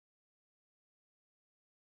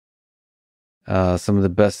Some of the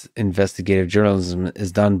best investigative journalism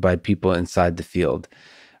is done by people inside the field.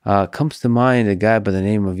 Comes to mind a guy by the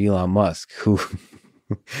name of Elon Musk, who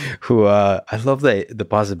I love the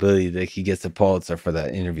possibility that he gets a Pulitzer for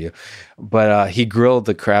that interview. But he grilled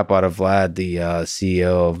the crap out of Vlad, the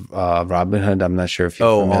CEO of Robinhood. I'm not sure if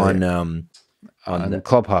you're familiar. On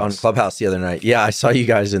Clubhouse. On Clubhouse the other night. Yeah, I saw you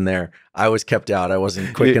guys in there. I was kept out. I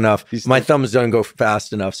wasn't quick enough. My thumbs don't go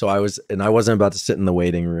fast enough, so I wasn't about to sit in the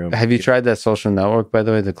waiting room. Have you tried that social network, by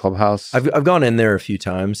the way, the Clubhouse? I've gone in there a few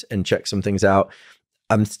times and checked some things out.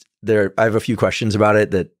 I have a few questions about it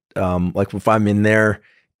that like if I'm in there,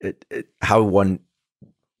 how one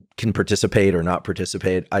can participate or not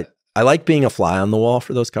participate. I like being a fly on the wall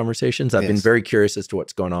for those conversations. I've been very curious as to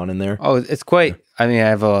what's going on in there. Oh, it's quite, I mean, I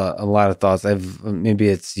have a lot of thoughts. Maybe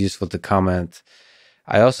it's useful to comment.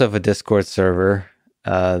 I also have a Discord server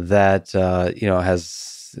that,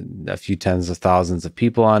 has a few tens of thousands of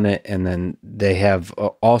people on it. And then they have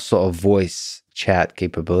also a voice chat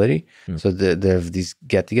capability. So they have these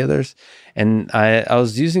get-togethers. And I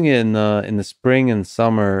was using it in the spring and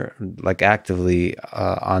summer, like actively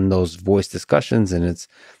on those voice discussions. And it's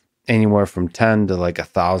anywhere from 10 to like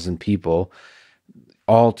 1,000 people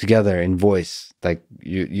all together in voice. Like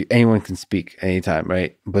anyone can speak anytime,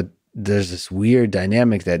 right? But there's this weird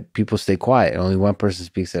dynamic that people stay quiet and only one person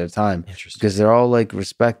speaks at a time because they're all like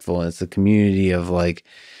respectful. And it's a community of like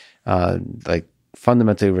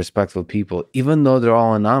fundamentally respectful people, even though they're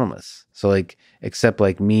all anonymous. So like, except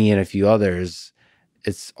like me and a few others,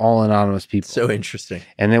 it's all anonymous people. So interesting.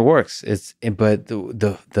 And it works. But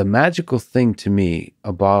the magical thing to me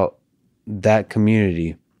about that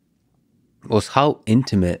community was how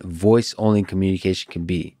intimate voice-only communication can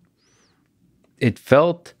be. It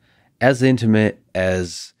felt as intimate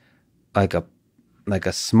as like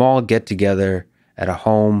a small get-together at a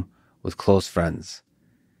home with close friends.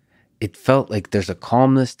 It felt like there's a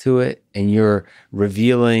calmness to it, and you're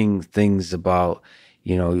revealing things about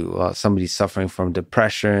somebody suffering from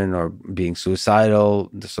depression or being suicidal.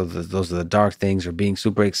 So those are the dark things, or being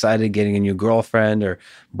super excited, getting a new girlfriend or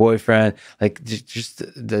boyfriend. Like just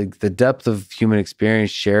the depth of human experience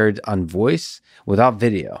shared on voice without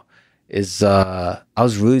video is, I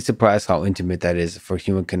was really surprised how intimate that is for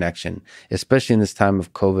human connection, especially in this time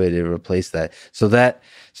of COVID. It replaced that. So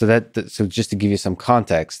just to give you some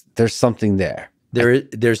context, there's something there.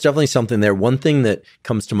 There's definitely something there. One thing that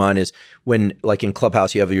comes to mind is when, like in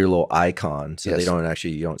Clubhouse, you have your little icon, so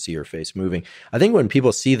you don't see your face moving. I think when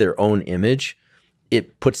people see their own image,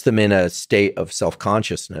 it puts them in a state of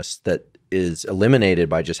self-consciousness that is eliminated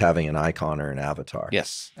by just having an icon or an avatar.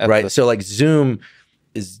 Yes. Absolutely. Right. So like Zoom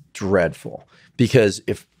is dreadful because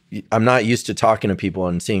if I'm not used to talking to people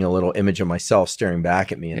and seeing a little image of myself staring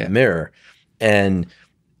back at me in the mirror, and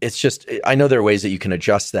it's just, I know there are ways that you can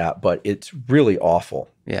adjust that, but it's really awful.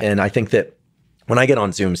 Yeah. And I think that when I get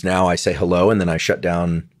on Zooms now, I say hello and then I shut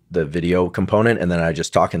down the video component and then I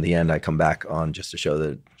just talk in the end. I come back on just to show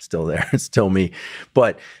that it's still there. It's still me.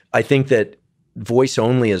 But I think that voice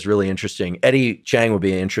only is really interesting. Eddie Chang would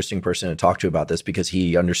be an interesting person to talk to about this because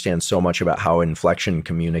he understands so much about how inflection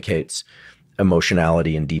communicates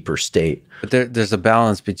emotionality and deeper state. But there's a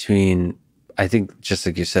balance between, I think, just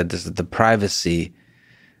like you said, the privacy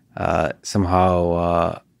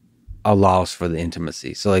somehow allows for the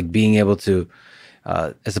intimacy. So like being able to,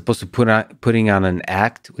 as opposed to putting on an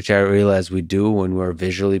act, which I realize we do when we're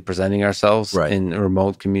visually presenting ourselves in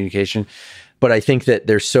remote communication. But I think that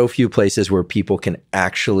there's so few places where people can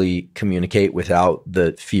actually communicate without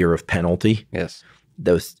the fear of penalty. Yes.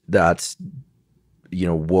 That's,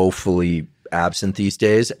 woefully absent these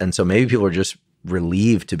days. And so maybe people are just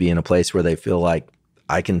relieved to be in a place where they feel like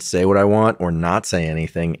I can say what I want or not say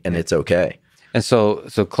anything and it's okay. And so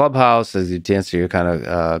Clubhouse, to answer your kind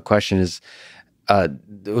of question, is it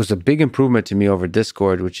was a big improvement to me over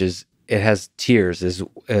Discord, which is it has tiers.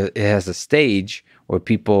 It has a stage where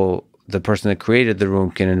the person that created the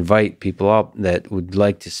room can invite people up that would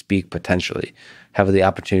like to speak, potentially have the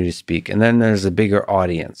opportunity to speak. And then there's a bigger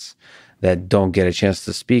audience that don't get a chance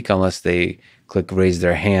to speak unless they click raise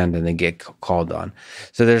their hand and they get called on.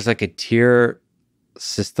 So there's like a tier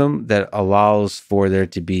system that allows for there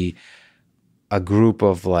to be a group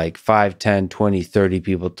of like 5, 10, 20, 30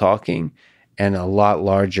 people talking and a lot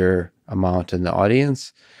larger amount in the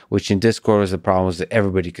audience, which in Discord was the problem, was that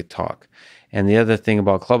everybody could talk. And the other thing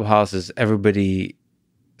about Clubhouse is everybody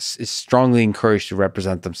is strongly encouraged to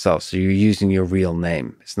represent themselves. So you're using your real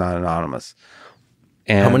name. It's not anonymous.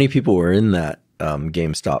 And how many people were in that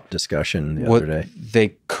GameStop discussion the other day?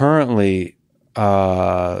 They currently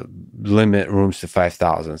limit rooms to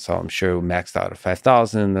 5,000. So I'm sure we maxed out at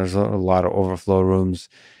 5,000. There's a lot of overflow rooms.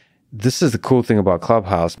 this is the cool thing about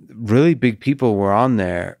Clubhouse. Really big people were on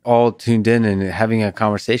there, all tuned in and having a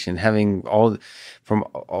conversation, having all from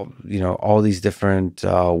all, all these different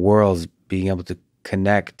worlds being able to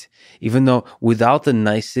connect. Even though without the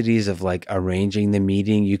niceties of like arranging the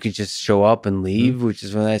meeting, you could just show up and leave, which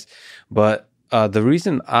is really nice. But the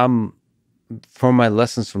reason from my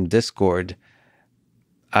lessons from Discord,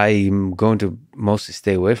 I'm going to mostly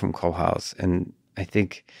stay away from Clubhouse, and I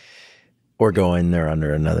think. Or go in there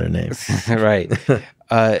under another name. Right.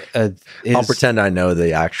 I'll pretend I know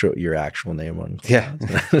your actual name on Clubhouse.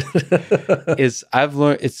 Yeah. I've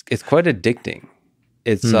learned it's quite addicting.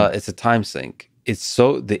 It's a time sink. It's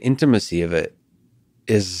so the intimacy of it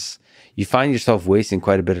is you find yourself wasting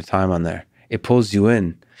quite a bit of time on there. It pulls you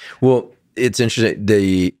in. Well, it's interesting.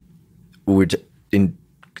 In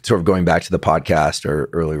sort of going back to the podcast, or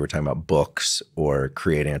earlier we were talking about books or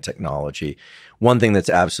creating a technology. One thing that's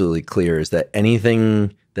absolutely clear is that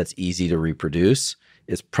anything that's easy to reproduce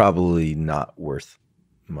is probably not worth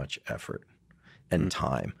much effort and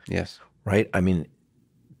time. Yes. Right? I mean,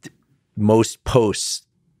 most posts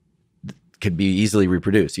could be easily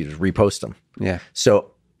reproduced. You just repost them. Yeah.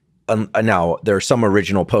 So now there are some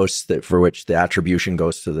original posts for which the attribution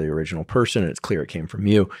goes to the original person, and it's clear it came from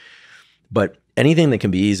you. But anything that can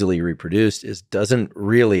be easily reproduced doesn't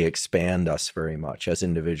really expand us very much as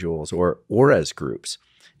individuals or as groups.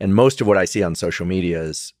 And most of what I see on social media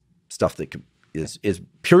is stuff that is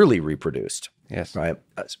purely reproduced. Yes. Right.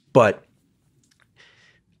 But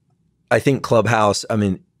I think Clubhouse, I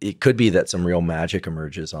mean, it could be that some real magic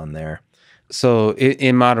emerges on there. So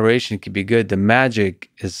in moderation, it could be good. The magic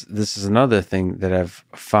this is another thing that I've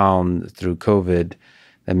found through COVID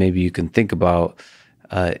that maybe you can think about.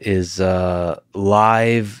 Is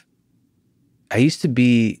live. I used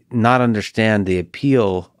to not understand the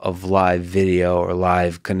appeal of live video or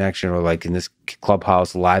live connection, or like in this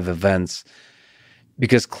Clubhouse live events,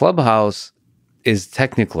 because Clubhouse is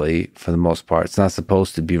technically, for the most part, it's not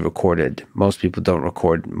supposed to be recorded. Most people don't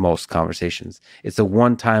record most conversations. It's a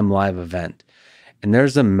one-time live event, and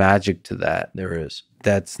there's a magic to that. There is.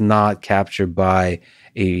 That's not captured by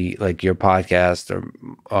like your podcast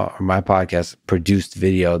or my podcast produced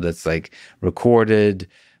video that's like recorded,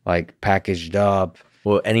 like packaged up.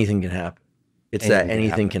 Well, anything can happen.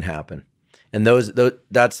 Anything can happen. And those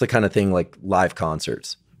that's the kind of thing like live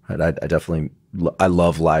concerts. Right? I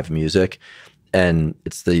love live music. And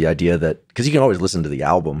it's the idea that, because you can always listen to the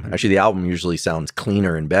album. Actually, the album usually sounds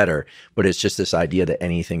cleaner and better, but it's just this idea that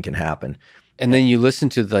anything can happen. And then you listen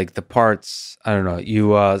to like the parts. I don't know. You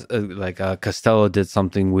Costello did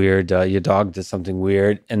something weird. Your dog did something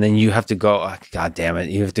weird, and then you have to go. Oh, God damn it!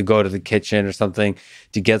 You have to go to the kitchen or something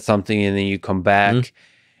to get something, and then you come back.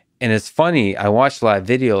 And it's funny. I watch live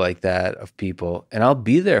video like that of people, and I'll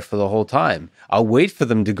be there for the whole time. I'll wait for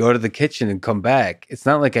them to go to the kitchen and come back. It's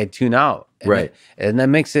not like I tune out. Right. And that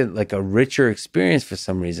makes it like a richer experience for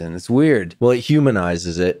some reason. It's weird. Well, it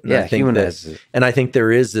humanizes it. Yeah, humanizes it. And I think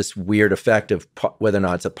there is this weird effect of whether or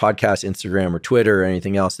not it's a podcast, Instagram, or Twitter, or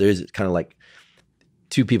anything else. There is kind of like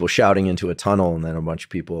two people shouting into a tunnel, and then a bunch of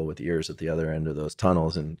people with ears at the other end of those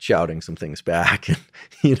tunnels and shouting some things back. And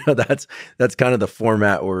that's kind of the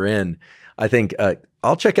format we're in. I think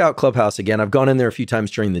I'll check out Clubhouse again. I've gone in there a few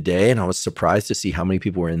times during the day, and I was surprised to see how many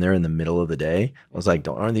people were in there in the middle of the day. I was like,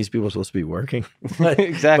 aren't these people supposed to be working?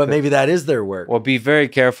 Exactly. But maybe that is their work. Well, be very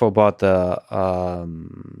careful about the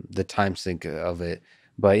time sync of it.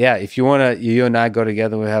 But yeah, if you want to, you and I go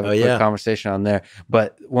together, we have a quick conversation on there.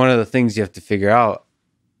 But one of the things you have to figure out,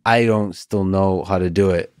 I don't still know how to do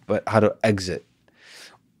it, but how to exit.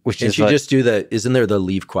 Which is just do isn't there the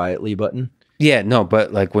leave quietly button? Yeah, no,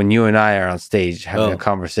 but like when you and I are on stage having a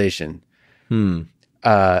conversation, you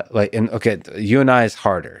and I is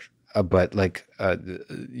harder, but like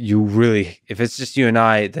you really, if it's just you and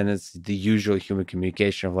I, then it's the usual human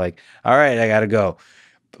communication of like, all right, I gotta go.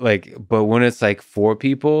 Like, but when it's like four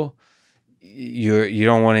people, you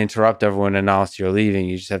don't want to interrupt everyone and announce you're leaving.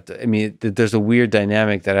 You just have to. I mean, there's a weird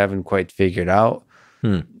dynamic that I haven't quite figured out.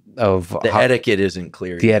 Of the etiquette isn't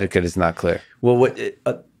clear. The etiquette is not clear. Well,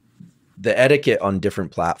 the etiquette on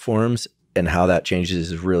different platforms and how that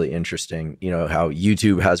changes is really interesting. You know, how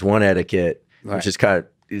YouTube has one etiquette, which is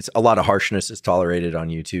it's a lot of harshness is tolerated on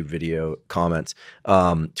YouTube video comments.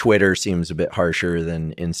 Twitter seems a bit harsher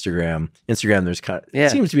than Instagram. Instagram, there's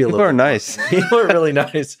it seems to be a little. People are nice. People are really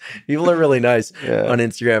nice. People are really nice on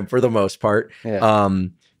Instagram for the most part. Yeah.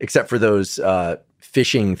 Except for those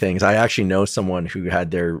phishing things. I actually know someone who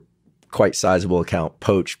had their quite sizable account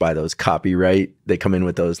poached by those copyright. They come in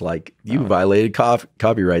with those like, you violated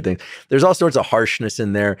copyright things. There's all sorts of harshness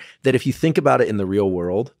in there that if you think about it in the real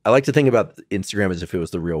world, I like to think about Instagram as if it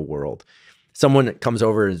was the real world. Someone comes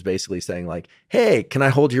over and is basically saying like, hey, can I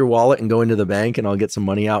hold your wallet and go into the bank and I'll get some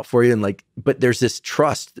money out for you? And like, but there's this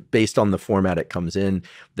trust based on the format it comes in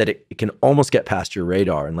that it can almost get past your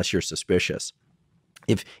radar unless you're suspicious.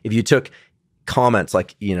 If you took comments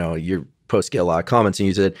like, you know, your post get a lot of comments and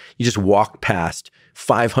you just walk past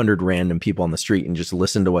 500 random people on the street and just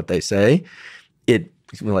listen to what they say,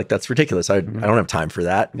 like, that's ridiculous. I don't have time for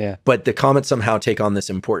that. Yeah. But the comments somehow take on this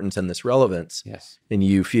importance and this relevance. Yes. And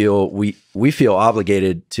you feel, we feel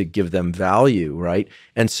obligated to give them value, right?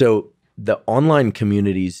 And so the online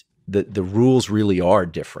communities, the rules really are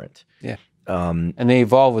different. Yeah. And they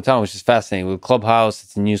evolve with time, which is fascinating. With Clubhouse,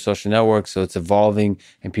 it's a new social network, so it's evolving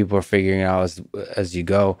and people are figuring it out as you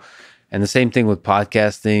go. And the same thing with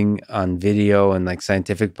podcasting on video and like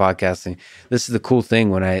scientific podcasting. This is the cool thing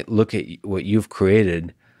when I look at what you've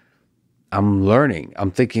created, I'm learning.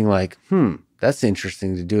 I'm thinking like, that's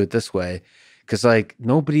interesting to do it this way. Because like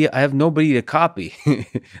I have nobody to copy.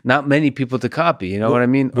 Not many people to copy. You know what I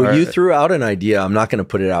mean? Well, you threw out an idea. I'm not going to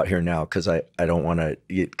put it out here now because I don't want to,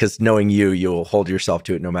 because knowing you'll hold yourself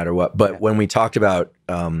to it no matter what. But when we talked about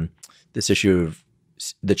this issue of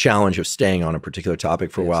the challenge of staying on a particular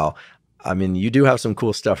topic for a while, I mean, you do have some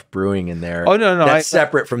cool stuff brewing in there. Oh, no. That's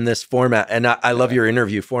separate from this format. And I love your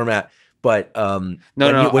interview format. But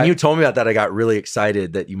when you told me about that, I got really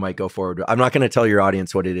excited that you might go forward. I'm not going to tell your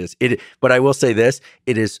audience what it is. But I will say this,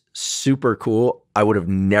 it is super cool. I would have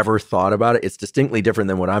never thought about it. It's distinctly different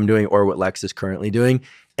than what I'm doing or what Lex is currently doing.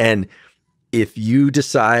 And if you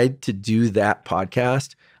decide to do that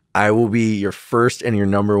podcast, I will be your first and your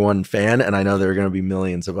number one fan. And I know there are going to be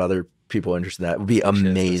millions of other people interested in that. It would be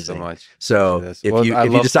amazing. So much. So if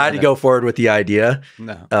you decide to go forward with the idea,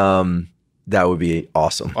 that would be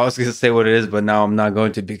awesome. I was going to say what it is, but now I'm not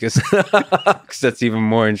going to because that's even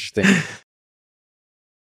more interesting.